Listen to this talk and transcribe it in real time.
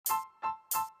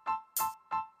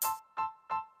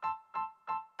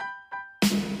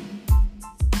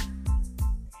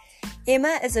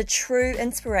Emma is a true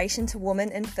inspiration to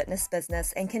women in fitness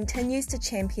business and continues to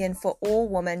champion for all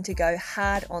women to go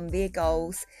hard on their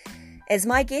goals. As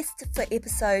my guest for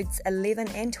episodes 11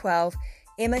 and 12,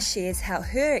 Emma shares how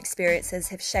her experiences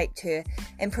have shaped her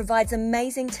and provides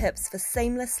amazing tips for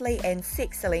seamlessly and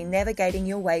sexily navigating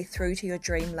your way through to your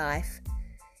dream life.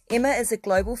 Emma is a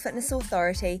global fitness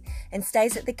authority and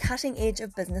stays at the cutting edge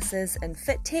of businesses in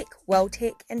fit tech, well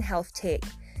tech and health tech.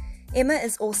 Emma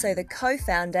is also the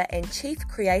co-founder and chief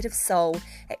creative soul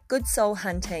at Good Soul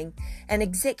Hunting, an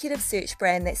executive search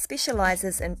brand that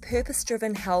specialises in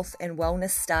purpose-driven health and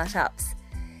wellness startups.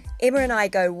 Emma and I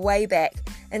go way back,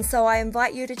 and so I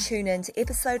invite you to tune in to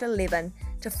episode 11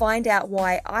 to find out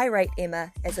why I rate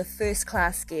Emma as a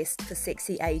first-class guest for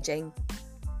Sexy Aging.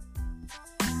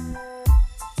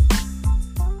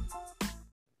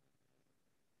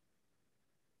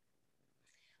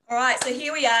 All right, so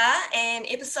here we are in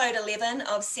episode 11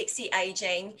 of Sexy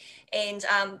Aging, and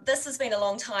this has been a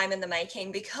long time in the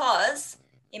making because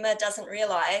Emma doesn't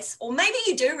realise, or maybe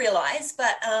you do realise,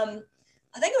 but I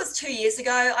think it was 2 years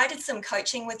ago, I did some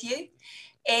coaching with you,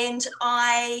 and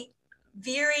I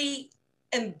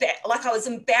was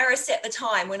embarrassed at the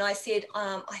time when I said,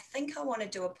 I think I want to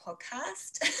do a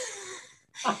podcast,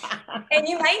 and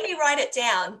you made me write it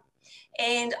down.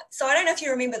 And so I don't know if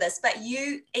you remember this, but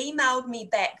you emailed me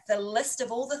back the list of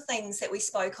all the things that we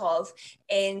spoke of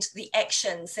and the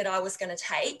actions that I was going to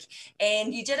take.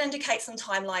 And you did indicate some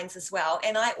timelines as well.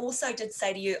 And I also did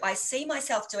say to you, I see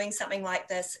myself doing something like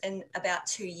this in about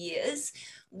 2 years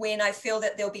when I feel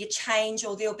that there'll be a change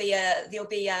or there'll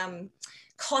be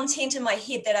content in my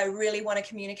head that I really want to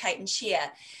communicate and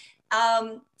share.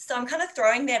 So I'm kind of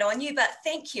throwing that on you, but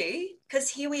thank you, because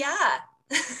here we are.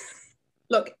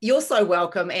 Look, you're so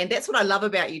welcome. And that's what I love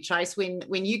about you, Chase.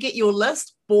 When you get your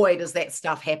list, boy, does that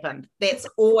stuff happen. That's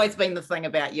always been the thing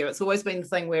about you. It's always been the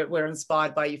thing we're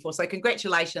inspired by you for. So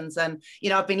congratulations. And,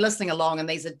 I've been listening along and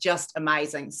these are just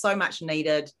amazing. So much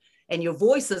needed. And your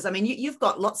voices, I mean, you've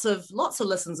got lots of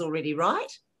listens already,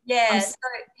 right? Yeah. So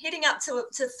heading up to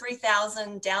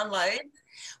 3,000 downloads.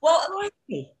 Well,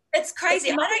 it's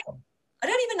crazy. I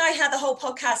don't even know how the whole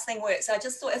podcast thing works. I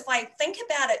just thought if I think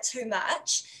about it too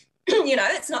much,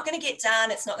 it's not going to get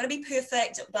done. It's not going to be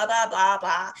perfect, blah, blah, blah,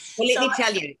 blah. Well, let me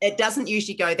tell you, it doesn't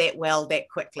usually go that well that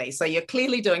quickly. So you're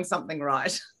clearly doing something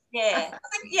right. Yeah.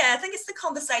 I think it's the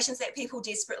conversations that people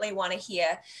desperately want to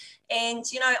hear. And,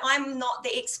 I'm not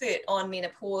the expert on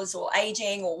menopause or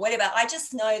aging or whatever. I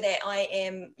just know that I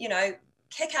am,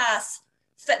 kick-ass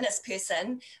fitness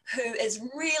person who is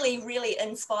really, really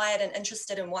inspired and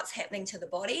interested in what's happening to the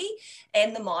body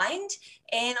and the mind.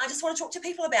 And I just want to talk to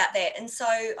people about that. And so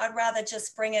I'd rather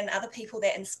just bring in other people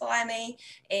that inspire me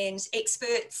and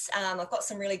experts. I've got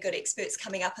some really good experts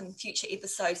coming up in future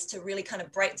episodes to really kind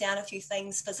of break down a few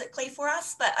things physically for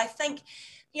us. But I think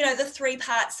the 3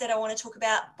 parts that I want to talk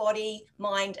about: body,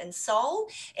 mind, and soul.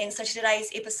 And so today's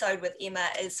episode with Emma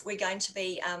is we're going to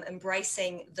be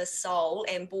embracing the soul,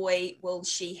 and boy, will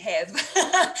she have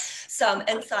some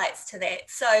insights to that.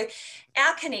 So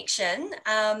our connection,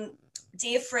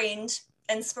 dear friend,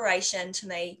 inspiration to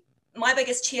me, my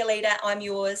biggest cheerleader, I'm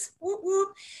yours, whoop, whoop.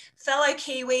 Fellow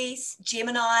Kiwis,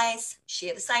 Geminis,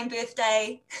 share the same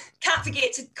birthday. Can't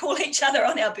forget to call each other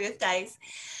on our birthdays.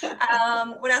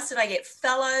 What else did I get?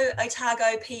 Fellow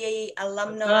Otago PE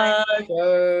alumni.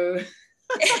 Otago.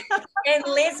 And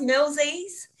Les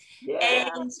Millsies. Yeah.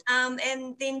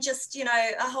 And then just,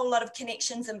 a whole lot of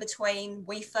connections in between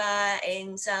WIFA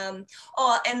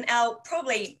and our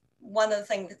probably one of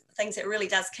the things that really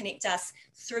does connect us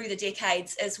through the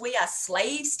decades is we are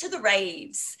slaves to the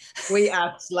raves. We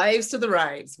are slaves to the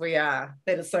raves. We are.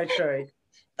 That is so true.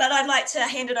 But I'd like to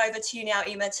hand it over to you now,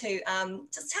 Emma, to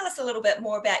just tell us a little bit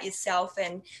more about yourself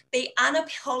and be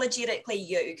unapologetically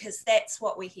you, because that's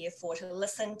what we're here for, to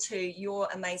listen to your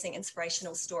amazing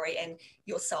inspirational story and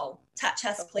your soul. Touch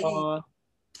us, please. Oh.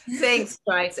 Thanks,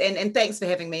 Grace, and thanks for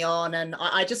having me on. And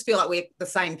I just feel like we're the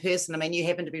same person. I mean, you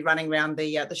happen to be running around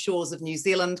the shores of New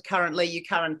Zealand currently. You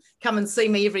come and see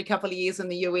me every couple of years in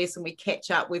the US, and we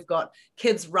catch up. We've got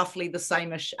kids roughly the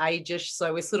same-ish age-ish,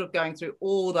 so we're sort of going through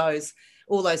all those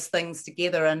things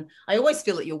together. And I always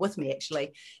feel that you're with me,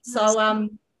 actually. So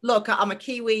look, I'm a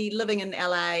Kiwi living in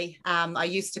LA. I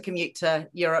used to commute to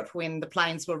Europe when the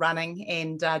planes were running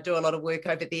and do a lot of work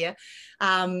over there.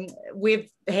 We've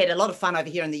had a lot of fun over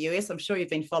here in the US. I'm sure you've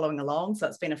been following along. So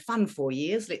it's been a fun 4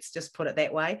 years. Let's just put it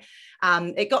that way.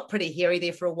 It got pretty hairy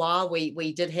there for a while.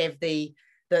 We did have the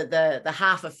the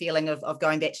half a feeling of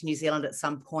going back to New Zealand at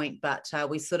some point, but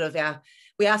we sort of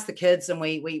we asked the kids, and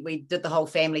we did the whole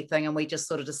family thing, and we just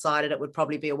sort of decided it would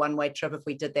probably be a one-way trip if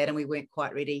we did that, and we weren't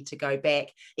quite ready to go back,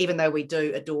 even though we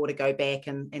do adore to go back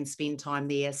and spend time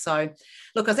there. So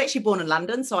look, I was actually born in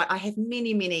London, so I have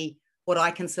many what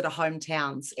I consider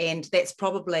hometowns, and that's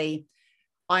probably,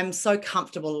 I'm so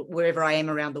comfortable wherever I am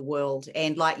around the world.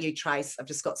 And like you, Trace, I've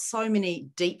just got so many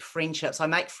deep friendships. I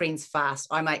make friends fast.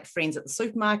 I make friends at the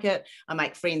supermarket. I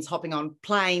make friends hopping on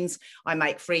planes. I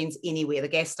make friends anywhere, the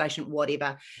gas station,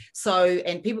 whatever. So,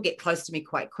 and people get close to me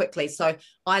quite quickly. So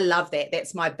I love that.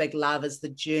 That's my big love, is the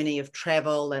journey of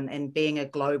travel and being a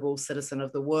global citizen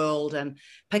of the world and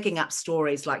picking up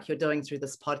stories like you're doing through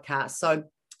this podcast. So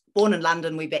born in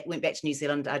London, we went back to New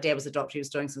Zealand. Our dad was a doctor. He was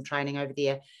doing some training over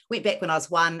there. Went back when I was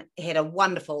 1, had a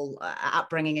wonderful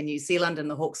upbringing in New Zealand, in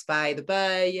the Hawke's Bay, the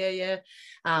Bay,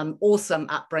 awesome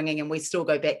upbringing. And we still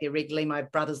go back there regularly. My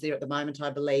brother's there at the moment, I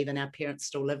believe, and our parents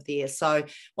still live there. So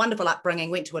wonderful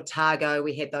upbringing. Went to Otago.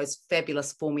 We had those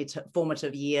fabulous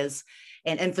formative years.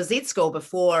 And in phys ed school,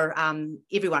 before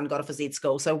everyone got a phys ed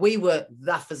school. So we were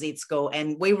the phys ed school,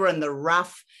 and we were in the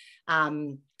rough,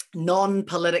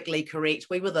 non-politically correct.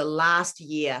 We were the last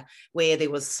year where there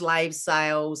was slave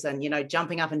sales and,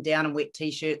 jumping up and down in wet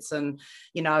t-shirts and,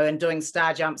 and doing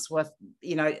star jumps with,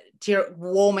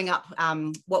 warming up,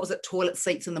 toilet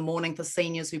seats in the morning for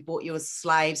seniors who bought you as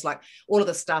slaves, like all of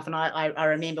this stuff. And I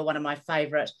remember one of my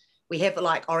favorite, we have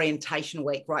like orientation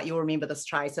week, right? You'll remember this,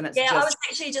 Trace. And it's I was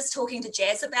actually just talking to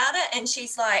Jazz about it, and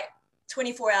she's like,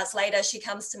 24 hours later, she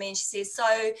comes to me and she says,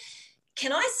 so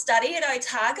can I study at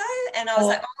Otago? And I was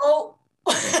like, oh.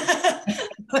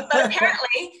 But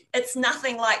apparently it's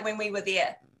nothing like when we were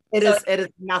there. It is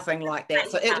nothing like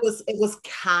that. So it was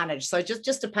carnage. So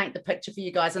just to paint the picture for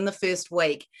you guys, in the first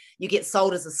week, you get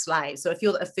sold as a slave. So if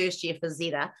you're a first year phys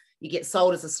eder, you get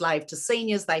sold as a slave to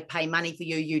seniors. They pay money for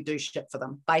you. You do shit for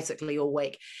them basically all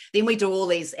week. Then we do all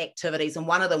these activities. And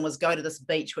one of them was go to this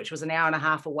beach, which was an hour and a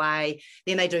half away.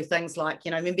 Then they do things like,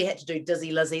 remember you had to do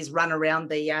Dizzy Lizzie's, run around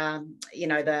the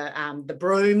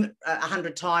broom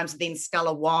 100 times, then scull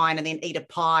a wine and then eat a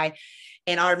pie.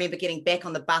 And I remember getting back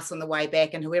on the bus on the way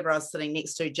back, and whoever I was sitting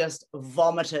next to just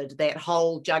vomited that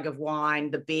whole jug of wine,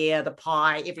 the beer, the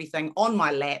pie, everything on my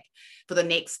lap for the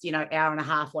next, hour and a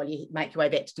half while you make your way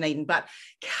back to Dunedin. But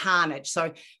carnage.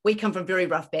 So we come from very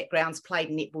rough backgrounds, played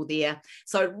netball there.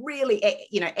 So really,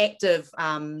 active,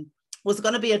 was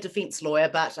going to be a defence lawyer,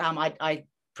 but I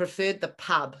preferred the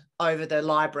pub over the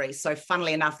library. So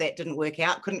funnily enough, that didn't work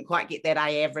out. Couldn't quite get that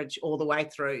A average all the way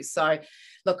through. So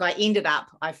look,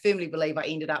 I firmly believe I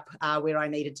ended up where I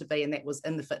needed to be, and that was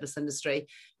in the fitness industry.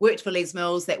 Worked for Les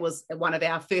Mills. That was one of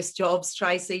our first jobs,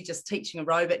 Tracy, just teaching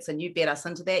aerobics, and you bet us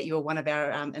into that. You were one of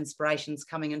our inspirations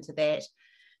coming into that.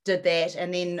 Did that,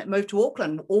 and then moved to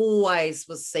Auckland. Always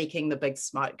was seeking the big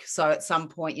smoke. So at some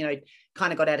point,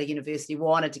 kind of got out of university,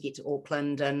 wanted to get to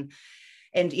Auckland, and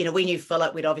we knew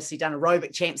Philip. We'd obviously done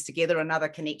aerobic champs together, another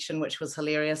connection, which was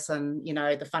hilarious. And,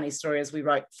 the funny story is we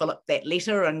wrote Philip that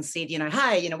letter and said,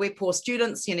 hey, we're poor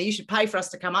students, you should pay for us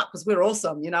to come up because we're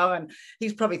awesome, and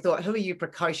he's probably thought, who are you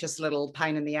precocious little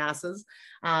pain in the asses?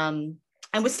 And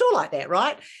we're still like that,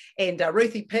 right? And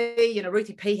Ruthie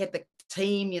P had the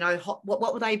team,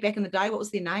 what were they back in the day? What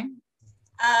was their name?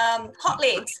 Hot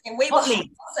Legs. And we were Hot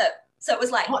Gossip. So it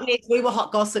was like Hot Legs. We were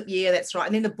Hot Gossip. Yeah, that's right.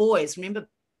 And then the boys, remember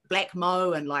Black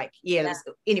Mo and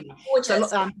anyway.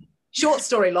 So, short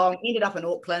story long, ended up in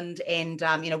Auckland and,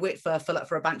 worked for Philip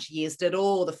for a bunch of years, did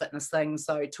all the fitness things.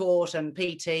 So taught and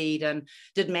PT'd and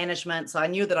did management. So I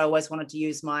knew that I always wanted to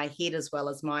use my head as well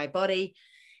as my body.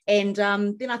 And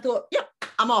then I thought, yep,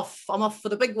 I'm off for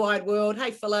the big wide world.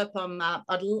 Hey, Philip,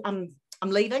 I'm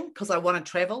leaving because I want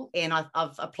to travel. And I've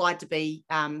applied to be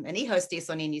an air hostess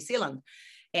on Air New Zealand.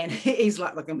 And he's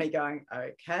like looking at me going,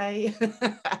 okay.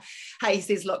 Hey, he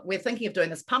says, look, we're thinking of doing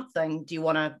this pump thing. Do you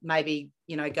want to maybe,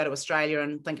 go to Australia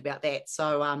and think about that?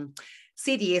 So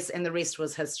said yes, and the rest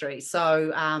was history.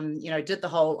 So, did the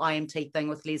whole IMT thing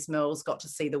with Les Mills, got to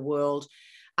see the world.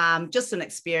 Just an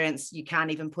experience you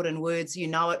can't even put in words.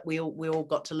 We all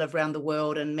got to live around the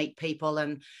world and meet people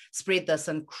and spread this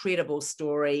incredible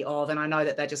story of, and I know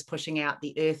that they're just pushing out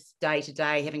the Earth Day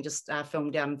today, having just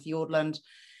filmed down in Fiordland.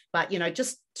 But,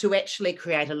 just to actually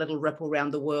create a little ripple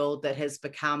around the world that has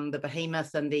become the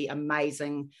behemoth and the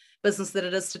amazing business that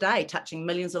it is today, touching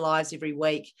millions of lives every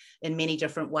week in many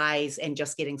different ways and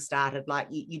just getting started. Like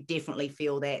you definitely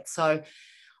feel that. So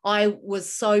I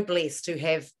was so blessed to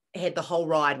have had the whole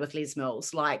ride with Les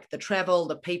Mills, like the travel,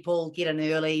 the people, get in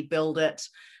early, build it,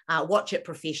 watch it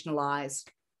professionalize.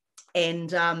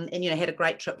 and had a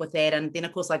great trip with that. And then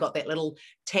of course I got that little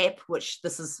tap, which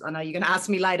this is, I know you're going to ask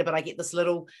me later, but I get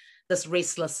this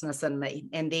restlessness in me,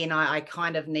 and then I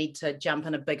kind of need to jump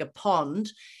in a bigger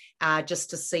pond, just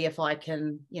to see if I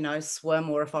can, swim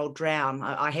or if I'll drown.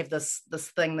 I have this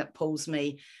thing that pulls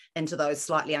me into those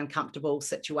slightly uncomfortable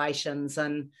situations,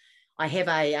 and I have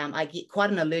I get quite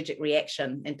an allergic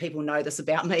reaction, and people know this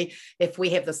about me, if we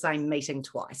have the same meeting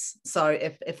twice. So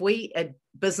if we are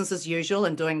business as usual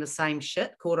and doing the same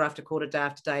shit quarter after quarter, day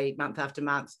after day, month after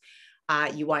month,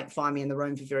 you won't find me in the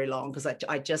room for very long, because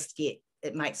I just get,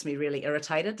 it makes me really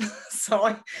irritated.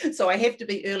 So I have to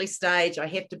be early stage. I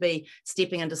have to be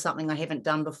stepping into something I haven't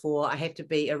done before. I have to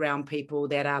be around people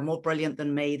that are more brilliant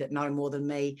than me, that know more than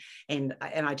me, and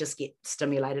I just get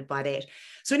stimulated by that.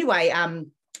 So anyway,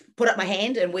 put up my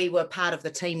hand, and we were part of the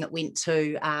team that went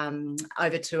to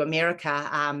over to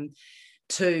America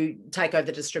to take over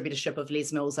the distributorship of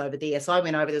Les Mills over there. So I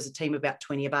went over, there was a team of about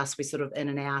 20 of us. We sort of in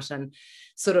and out, and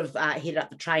sort of headed up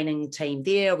the training team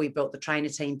there. We built the trainer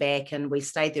team back, and we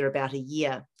stayed there about a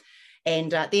year.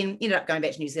 And then ended up going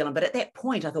back to New Zealand. But at that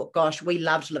point, I thought, gosh, we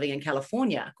loved living in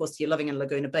California. Of course, you're living in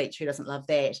Laguna Beach. Who doesn't love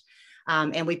that?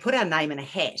 And we put our name in a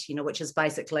hat, which is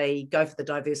basically go for the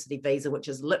diversity visa, which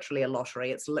is literally a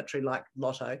lottery. It's literally like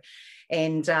lotto.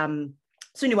 And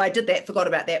so anyway, I did that, forgot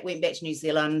about that, went back to New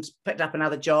Zealand, picked up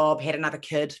another job, had another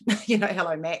kid,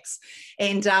 hello, Max.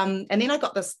 And then I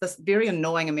got this very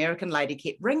annoying American lady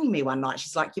kept ringing me one night.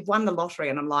 She's like, you've won the lottery.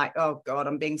 And I'm like, oh God,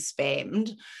 I'm being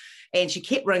spammed. And she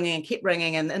kept ringing.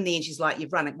 And in the end, she's like,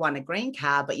 you've won a green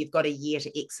card, but you've got a year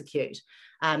to execute,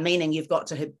 meaning you've got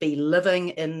to be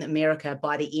living in America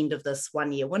by the end of this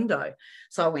 1 year window.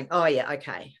 So I went, oh yeah,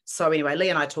 okay. So anyway, Lee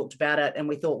and I talked about it, and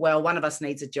we thought, well, one of us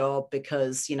needs a job,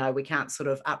 because, we can't sort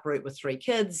of uproot with 3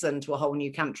 kids into a whole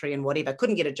new country and whatever.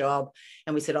 Couldn't get a job.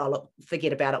 And we said, oh, look,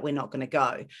 forget about it. We're not going to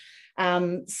go.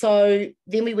 So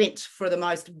then we went for the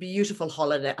most beautiful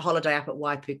holiday up at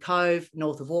Waipu Cove,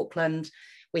 north of Auckland.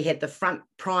 We had the front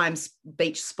prime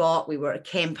beach spot. We were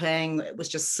camping. It was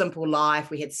just simple life.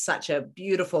 We had such a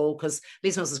beautiful, because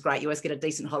Les Mills is great. You always get a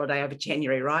decent holiday over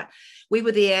January, right? We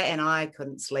were there, and I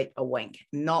couldn't sleep a wink,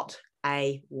 not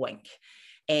a wink.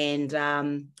 And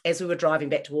as we were driving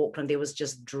back to Auckland, there was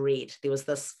just dread. There was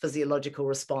this physiological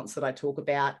response that I talk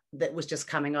about that was just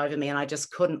coming over me, and I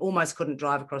just almost couldn't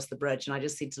drive across the bridge. And I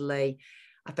just said to Lee,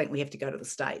 I think we have to go to the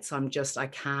States. I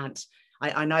can't.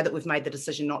 I know that we've made the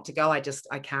decision not to go. I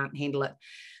can't handle it.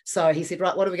 So he said,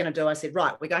 right, what are we going to do? I said,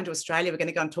 right, we're going to Australia. We're going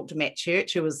to go and talk to Matt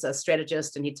Church, who was a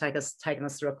strategist, and he'd taken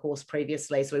us through a course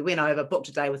previously. So we went over, booked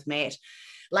a day with Matt,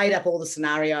 laid up all the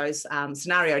scenarios.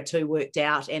 Scenario 2 worked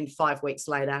out, and 5 weeks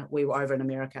later, we were over in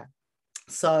America.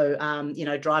 So,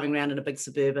 driving around in a big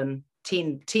Suburban,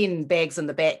 10 bags in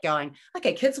the back, going,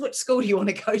 okay, kids, which school do you want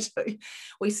to go to?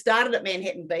 We started at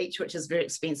Manhattan Beach, which is very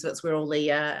expensive. It's where all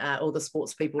the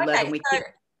sports people live. And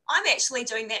I'm actually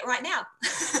doing that right now,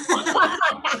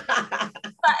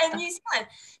 but in New Zealand.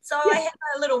 So I have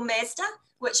a little Mazda,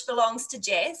 which belongs to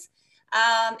Jazz.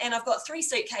 And I've got 3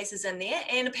 suitcases in there.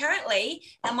 And apparently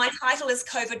my title is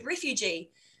COVID refugee.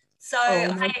 So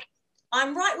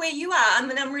I'm right where you are.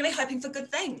 I'm really hoping for good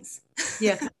things.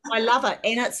 Yeah, I love it.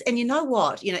 And you know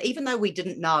what, even though we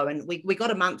didn't know, and we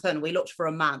got a month in, we looked for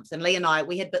a month, and Lee and I,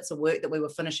 we had bits of work that we were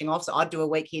finishing off. So I'd do a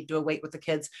week, he'd do a week with the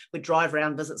kids. We'd drive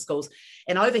around, visit schools.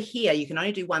 And over here, you can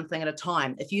only do one thing at a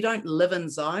time. If you don't live in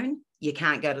zone, you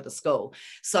can't go to the school.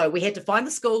 So we had to find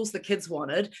the schools the kids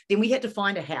wanted. Then we had to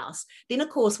find a house. Then, of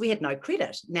course, we had no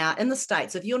credit. Now, in the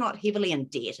States, if you're not heavily in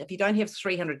debt, if you don't have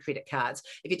 300 credit cards,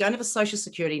 if you don't have a social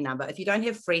security number, if you don't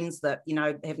have friends that,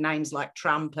 have names like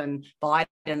Trump and Biden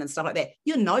and stuff like that,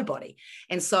 you're nobody.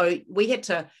 And so we had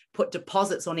to put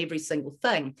deposits on every single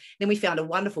thing. Then we found a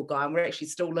wonderful guy, and we're actually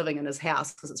still living in his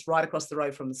house because it's right across the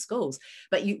road from the schools.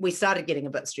 But we started getting a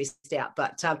bit stressed out.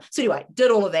 But so anyway,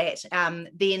 did all of that.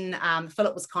 Then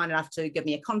Philip was kind enough to give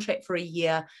me a contract for a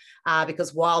year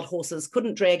because Wild Horses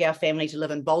couldn't drag our family to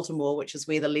live in Baltimore, which is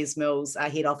where the Les Mills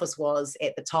head office was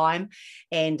at the time.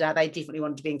 And they definitely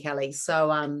wanted to be in Cali. So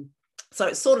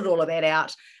it sorted all of that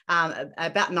out.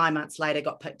 About 9 months later,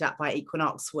 got picked up by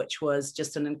Equinox, which was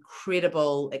just an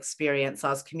incredible experience. I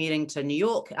was commuting to New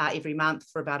York every month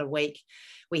for about a week.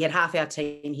 We had half our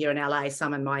team here in LA,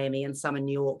 some in Miami and some in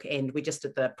New York, and we just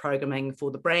did the programming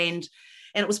for the brand.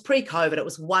 And it was pre-COVID. It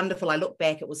was wonderful. I look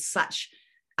back, it was such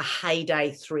a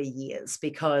heyday 3 years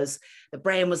because the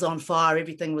brand was on fire,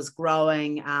 everything was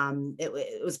growing.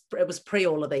 It was pre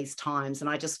all of these times, and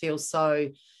I just feel so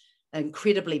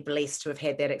incredibly blessed to have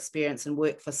had that experience and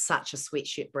work for such a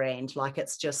sweatshirt brand. Like,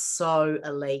 it's just so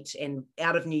elite, and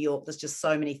out of New York, there's just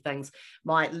so many things.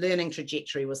 My learning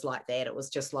trajectory was like that. It was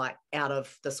just like out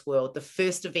of this world. The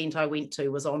first event I went to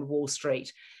was on Wall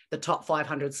Street, the top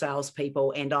 500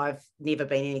 salespeople, and I've never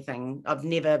been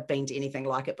to anything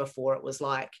like it before. It was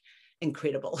like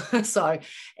incredible. so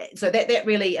that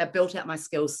really built out my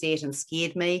skill set and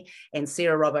scared me. And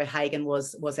Sarah Robb O'Hagan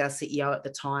was our CEO at the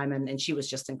time, and she was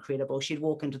just incredible. She'd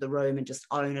walk into the room and just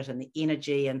own it, and the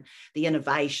energy and the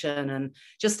innovation, and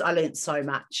just I learned so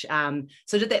much.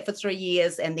 So did that for 3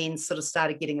 years, and then sort of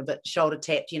started getting a bit shoulder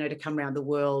tapped, to come around the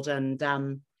world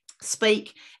and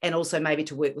speak, and also maybe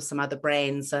to work with some other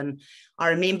brands. And I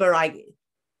remember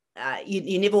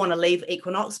you never want to leave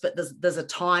Equinox, but there's a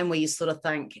time where you sort of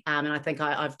think, and I think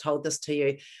I've told this to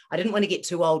you, I didn't want to get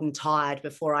too old and tired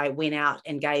before I went out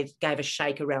and gave a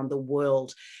shake around the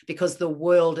world, because the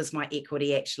world is my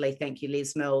equity, actually. Thank you,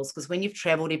 Les Mills. Because when you've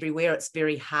traveled everywhere, it's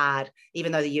very hard.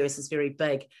 Even though the US is very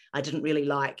big, I didn't really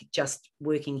like just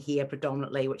working here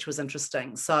predominantly, which was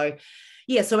interesting. So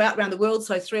yeah, so out around the world.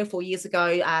 So 3 or 4 years ago,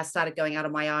 I started going out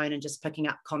on my own and just picking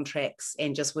up contracts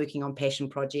and just working on passion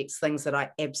projects, things that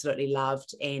I absolutely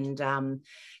loved and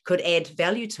could add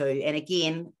value to. And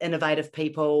again, innovative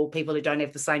people who don't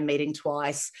have the same meeting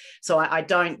twice. So I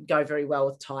don't go very well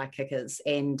with tire kickers,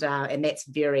 and that's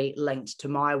very linked to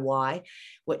my why,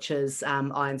 which is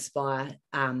I inspire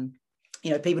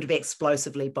people to be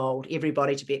explosively bold,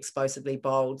 everybody to be explosively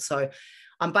bold. So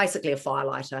I'm basically a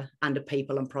firelighter under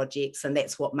people and projects, and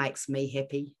that's what makes me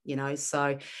happy,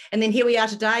 So, and then here we are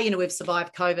today. We've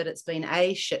survived COVID. It's been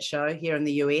a shit show here in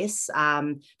the US,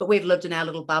 but we've lived in our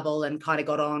little bubble and kind of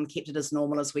got on, kept it as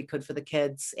normal as we could for the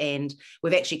kids, and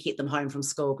we've actually kept them home from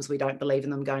school because we don't believe in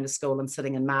them going to school and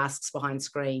sitting in masks behind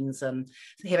screens and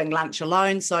having lunch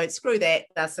alone. So screw that.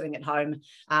 They're sitting at home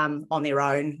on their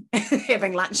own,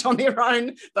 having lunch on their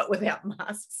own, but without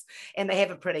masks, and they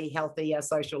have a pretty healthy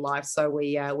social life. So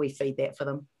we feed that for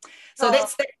them. So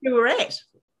that's where we're at.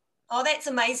 Oh, that's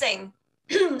amazing.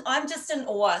 I'm just in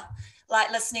awe,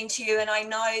 like listening to you. And I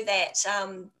know that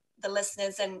the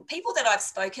listeners and people that I've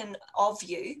spoken of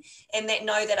you and that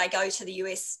know that I go to the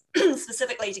US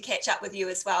specifically to catch up with you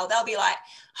as well, they'll be like,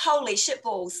 holy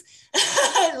shitballs,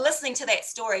 listening to that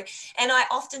story. And I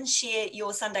often share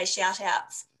your Sunday shout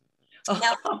outs.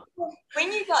 Now,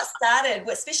 when you got started,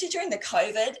 especially during the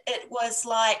COVID, it was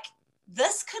like,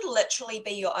 this could literally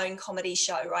be your own comedy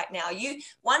show right now.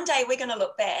 One day we're going to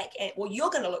look back, you're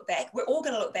going to look back, we're all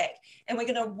going to look back, and we're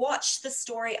going to watch the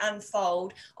story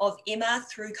unfold of Emma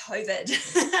through COVID.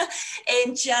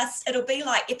 And it'll be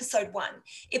like episode 1,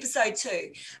 episode 2.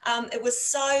 It was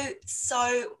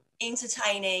so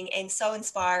entertaining and so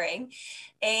inspiring.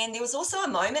 And there was also a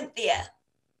moment there,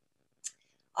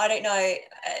 I don't know,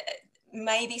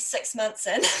 maybe 6 months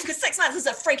in, because 6 months is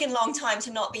a freaking long time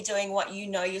to not be doing what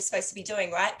you're supposed to be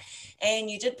doing, right? And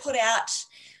you did put out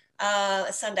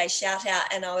a Sunday shout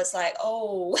out, and I was like,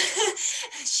 oh,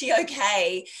 is she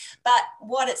okay? But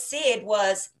what it said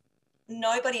was,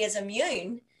 nobody is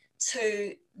immune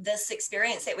to this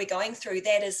experience that we're going through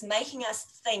that is making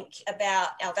us think about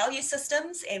our value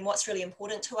systems and what's really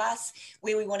important to us,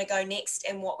 where we want to go next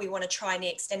and what we want to try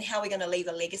next, and how we're going to leave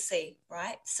a legacy,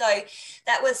 right? So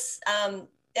that was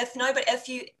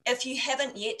if you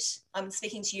haven't yet, I'm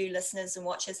speaking to you listeners and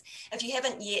watchers, if you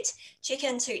haven't yet, check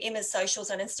into Emma's socials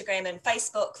on Instagram and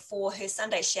Facebook for her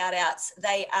Sunday shout outs.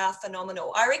 They are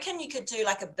phenomenal. I reckon you could do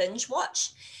like a binge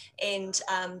watch, and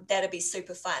that'd be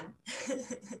super fun.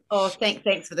 Oh,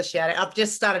 thanks for the shout out. I've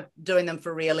just started doing them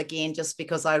for real again, just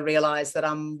because I realized that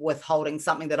I'm withholding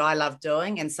something that I love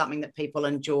doing and something that people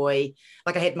enjoy.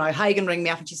 Like, I had Mo Hagan ring me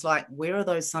up and she's like, where are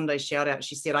those Sunday shout outs?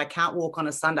 She said, I can't walk on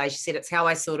a Sunday. She said, it's how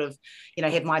I sort of,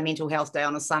 have my mental health day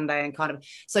on a Sunday, and kind of,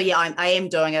 so yeah, I am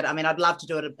doing it. I mean, I'd love to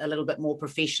do it a little bit more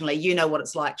professionally. You know what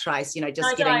it's like, Trace,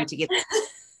 just getting together.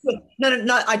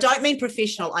 No, I don't mean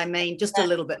professional. I mean just a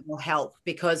little bit more help,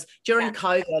 because during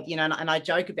COVID, and I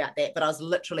joke about that, but I was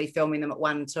literally filming them at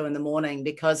 1 and 2 in the morning,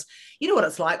 because you know what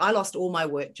it's like. I lost all my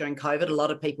work during COVID. A lot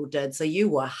of people did. So you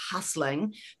were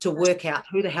hustling to work out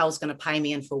who the hell's going to pay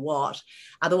me and for what.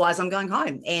 Otherwise, I'm going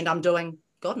home and I'm doing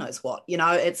God knows what.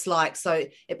 It's like, so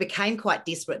it became quite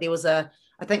desperate. There was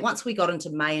I think once we got into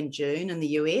May and June in the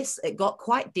US, it got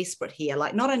quite desperate here.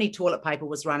 Like, not only toilet paper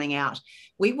was running out,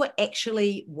 we were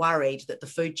actually worried that the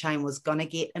food chain was going to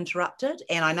get interrupted.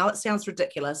 And I know it sounds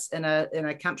ridiculous in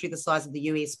a country the size of the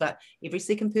US, but every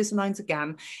second person owns a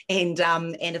gun. And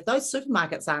if those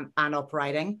supermarkets aren't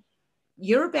operating,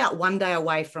 you're about one day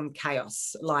away from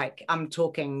chaos. Like, I'm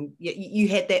talking, you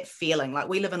had that feeling. Like,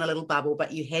 we live in a little bubble,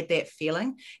 but you had that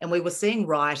feeling, and we were seeing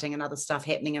rioting and other stuff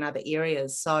happening in other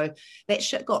areas. So that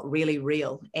shit got really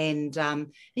real. And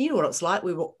you know what it's like?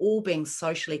 We were all being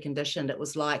socially conditioned. It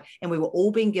was like, and we were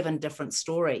all being given different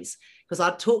stories. Because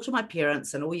I'd talked to my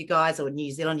parents, and all you guys, or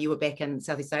New Zealand, you were back in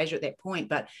Southeast Asia at that point,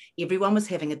 but everyone was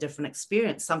having a different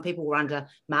experience. Some people were under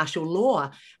martial law.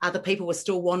 Other people were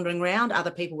still wandering around. Other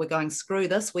people were going, screw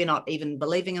this, we're not even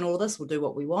believing in all this, we'll do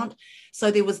what we want.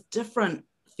 So there was different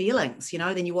feelings, you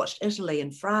know. Then you watched Italy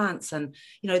and France, and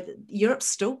you know, Europe's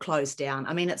still closed down.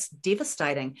 I mean, it's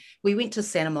devastating. We went to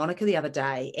Santa Monica the other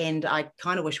day, and I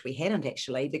kind of wish we hadn't,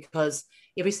 actually, because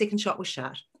every second shop was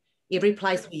shut. Every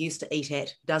place we used to eat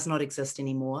at does not exist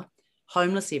anymore.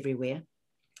 Homeless everywhere.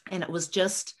 And it was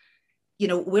just, you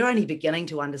know, we're only beginning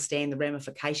to understand the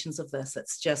ramifications of this.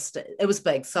 It's just, it was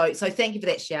big. So thank you for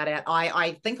that shout out.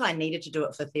 I think I needed to do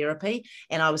it for therapy.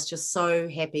 And I was just so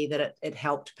happy that it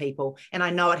helped people. And I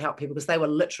know it helped people because they were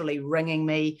literally ringing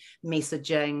me,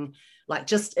 messaging, like,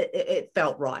 just, it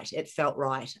felt right. It felt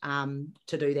right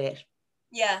to do that.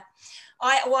 Yeah,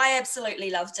 I absolutely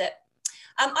loved it.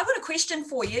 I've got a question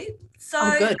for you. So,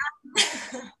 good.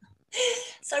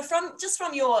 So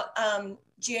from your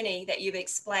journey that you've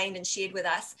explained and shared with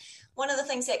us, one of the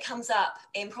things that comes up,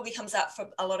 and probably comes up for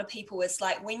a lot of people, is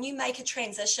like, when you make a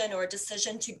transition or a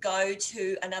decision to go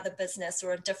to another business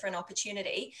or a different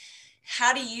opportunity,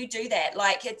 how do you do that?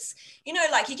 Like, it's, you know,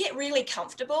 like, you get really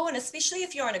comfortable, and especially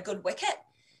if you're on a good wicket,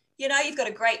 you know, you've got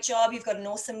a great job, you've got an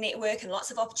awesome network and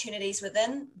lots of opportunities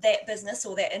within that business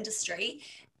or that industry,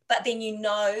 but then you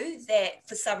know that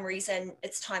for some reason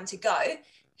it's time to go.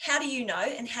 How do you know,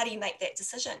 and how do you make that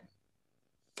decision?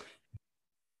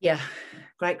 Yeah,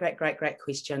 great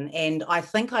question. And I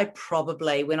think I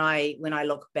probably, when I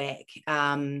look back,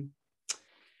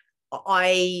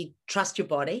 I trust your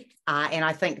body. And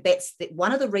I think that's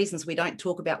one of the reasons we don't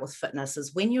talk about with fitness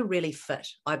is when you're really fit,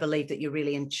 I believe that you're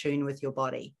really in tune with your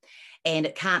body, and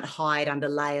it can't hide under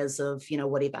layers of, you know,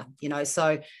 whatever, you know.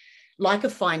 So like a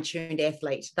fine-tuned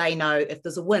athlete, they know if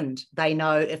there's a wind, they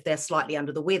know if they're slightly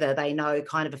under the weather, they know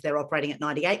kind of if they're operating at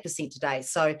 98% today.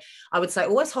 So I would say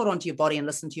always hold on to your body and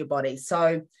listen to your body.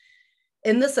 So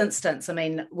in this instance, I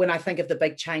mean, when I think of the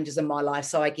big changes in my life,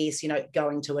 so I guess, you know,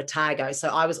 going to Otago. So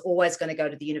I was always going to go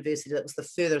to the university that was the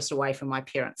furthest away from my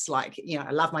parents. Like, you know,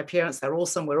 I love my parents. They're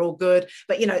awesome. We're all good.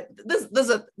 But, you know,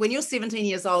 when you're 17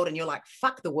 years old and you're like,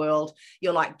 fuck the world,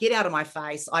 you're like, get out of my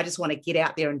face. I just want to get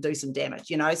out there and do some damage,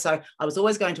 you know? So I was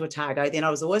always going to Otago. Then I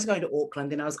was always going to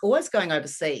Auckland. Then I was always going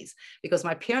overseas because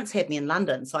my parents had me in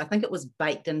London. So I think it was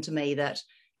baked into me that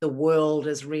the world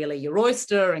is really your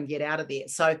oyster and get out of there.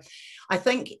 So I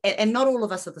think, and not all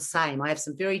of us are the same. I have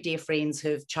some very dear friends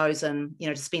who've chosen, you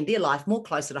know, to spend their life more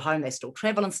closer to home. They still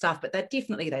travel and stuff, but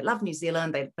they love New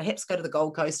Zealand. They perhaps go to the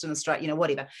Gold Coast in Australia, you know,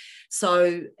 whatever.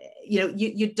 So, you know,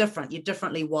 you're different. You're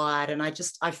differently wired. And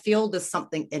I feel there's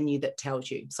something in you that tells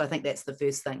you. So I think that's the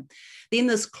first thing. Then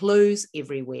there's clues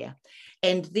everywhere.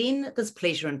 And then there's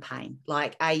pleasure and pain.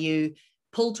 Like, are you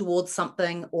pull towards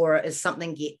something, or is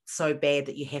something get so bad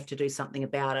that you have to do something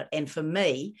about it? And for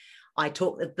me,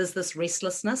 there's this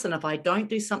restlessness, and if I don't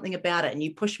do something about it and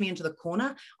you push me into the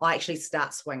corner, I actually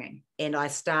start swinging, and I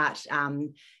start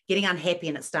getting unhappy,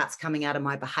 and it starts coming out of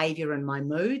my behavior and my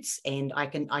moods, and I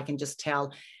can just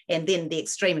tell. And then the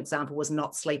extreme example was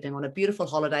not sleeping on a beautiful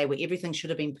holiday where everything should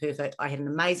have been perfect. I had an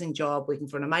amazing job working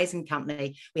for an amazing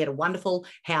company. We had a wonderful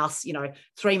house, you know,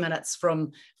 3 minutes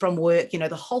from work, you know,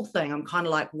 the whole thing. I'm kind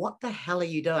of like, what the hell are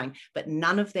you doing? But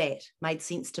none of that made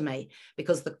sense to me,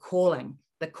 because the calling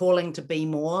to be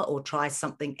more or try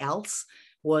something else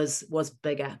was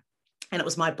bigger. And it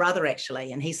was my brother,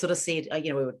 actually. And he sort of said,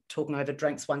 you know, we were talking over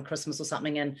drinks one Christmas or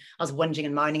something, and I was whinging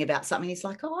and moaning about something. He's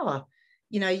like, oh,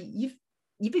 you know,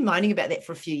 you've been moaning about that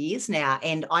for a few years now.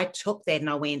 And I took that and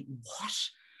I went, what?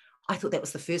 I thought that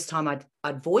was the first time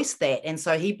I'd voiced that. And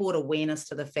so he brought awareness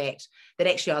to the fact that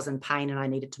actually I was in pain and I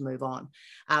needed to move on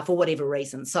for whatever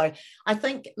reason. So I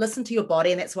think listen to your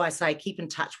body. And that's why I say keep in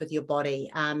touch with your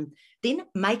body. Then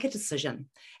make a decision.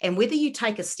 And whether you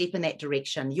take a step in that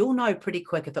direction, you'll know pretty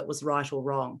quick if it was right or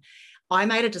wrong. I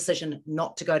made a decision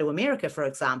not to go to America, for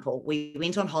example. We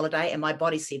went on holiday and my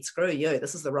body said, screw you,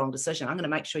 this is the wrong decision. I'm going to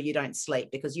make sure you don't sleep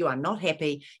because you are not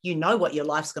happy. You know what your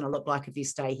life's going to look like if you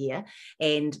stay here.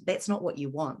 And that's not what you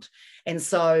want. And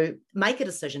so make a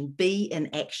decision, be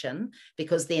in action,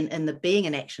 because then in the being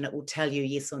in action, it will tell you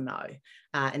yes or no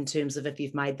in terms of if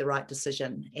you've made the right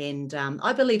decision. And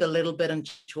I believe a little bit in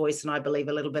choice, and I believe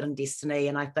a little bit in destiny.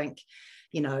 And I think,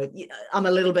 I'm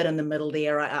a little bit in the middle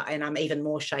there, and I'm even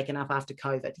more shaken up after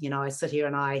COVID. I sit here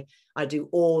and I do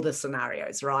all the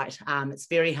scenarios, right? It's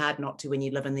very hard not to when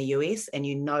you live in the US and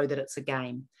you know that it's a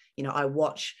game. I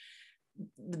watch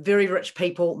very rich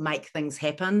people make things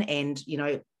happen and,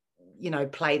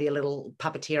 play their little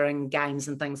puppeteering games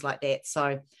and things like that.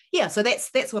 So, yeah, so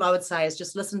that's what I would say is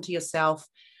just listen to yourself.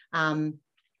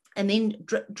 And then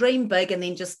dream big, and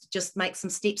then just make some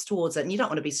steps towards it. And you don't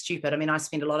want to be stupid. I mean, I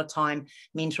spend a lot of time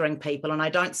mentoring people, and I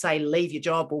don't say leave your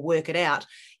job or work it out.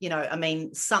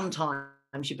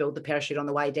 Sometimes you build the parachute on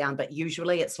the way down, but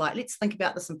usually it's like, let's think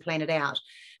about this and plan it out,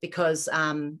 because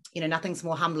nothing's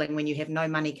more humbling when you have no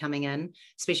money coming in,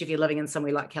 especially if you're living in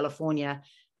somewhere like California.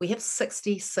 We have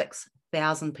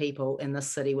 66,000 people in this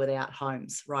city without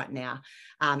homes right now.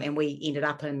 And we ended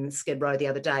up in Skid Row the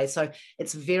other day. So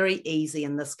it's very easy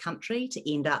in this country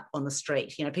to end up on the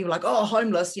street. People are like, oh,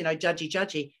 homeless,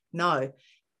 judgy. No,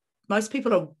 most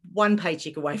people are one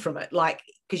paycheck away from it. Like,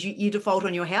 because you default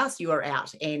on your house, you are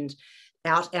out, and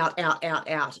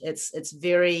out. It's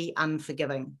very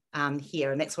unforgiving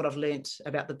here. And that's what I've learned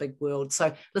about the big world.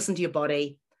 So listen to your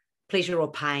body, pleasure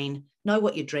or pain, know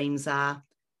what your dreams are,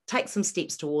 take some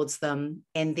steps towards them,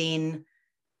 and then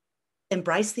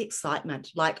embrace the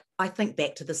excitement. Like, I think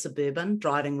back to the Suburban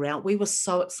driving around. We were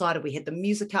so excited. We had the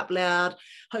music up loud,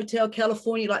 Hotel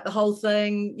California, like the whole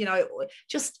thing,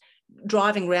 just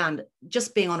driving around,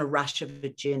 just being on a rush of a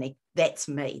journey. That's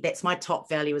me. That's my top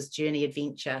value, is journey,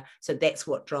 adventure. So that's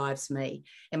what drives me.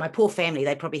 And my poor family,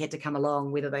 they probably had to come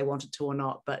along whether they wanted to or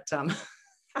not. But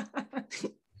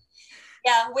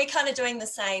yeah, we're kind of doing the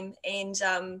same. And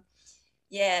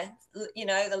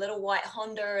the little white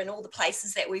Honda and all the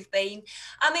places that we've been.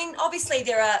 I mean, obviously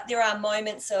there are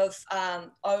moments of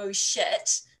oh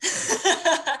shit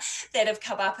that have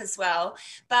come up as well.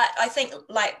 But I think,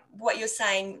 like what you're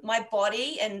saying, my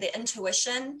body and the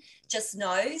intuition just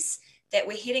knows that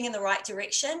we're heading in the right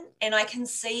direction. And I can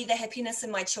see the happiness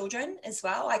in my children as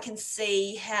well. I can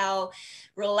see how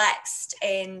relaxed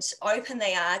and open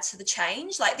they are to the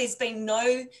change. Like, there's been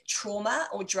no trauma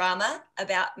or drama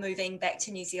about moving back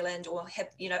to New Zealand, or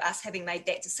us having made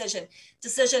that decision.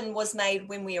 Decision was made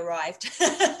when we arrived.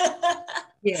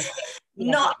 Yeah.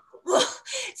 Not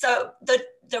so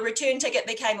the return ticket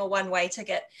became a one-way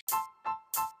ticket.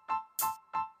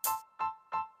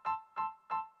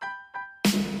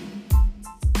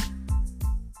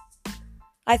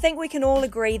 I think we can all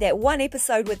agree that one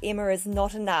episode with Emma is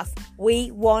not enough.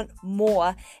 We want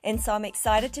more. And so I'm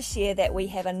excited to share that we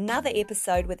have another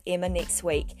episode with Emma next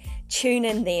week. Tune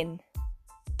in then.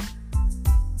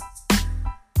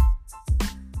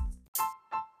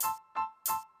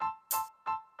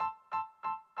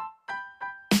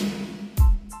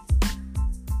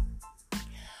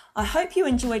 I hope you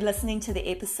enjoyed listening to the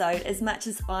episode as much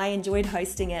as I enjoyed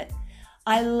hosting it.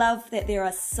 I love that there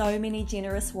are so many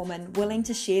generous women willing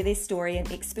to share their story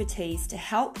and expertise to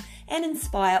help and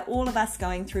inspire all of us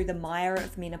going through the mire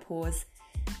of menopause.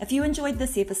 If you enjoyed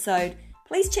this episode,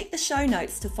 please check the show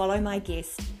notes to follow my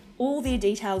guest. All their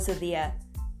details are there.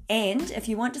 And if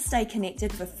you want to stay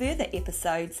connected for further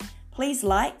episodes, please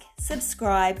like,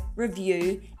 subscribe,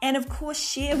 review, and of course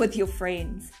share with your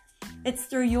friends. It's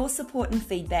through your support and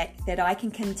feedback that I can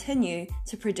continue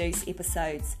to produce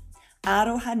episodes.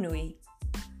 Aroha nui.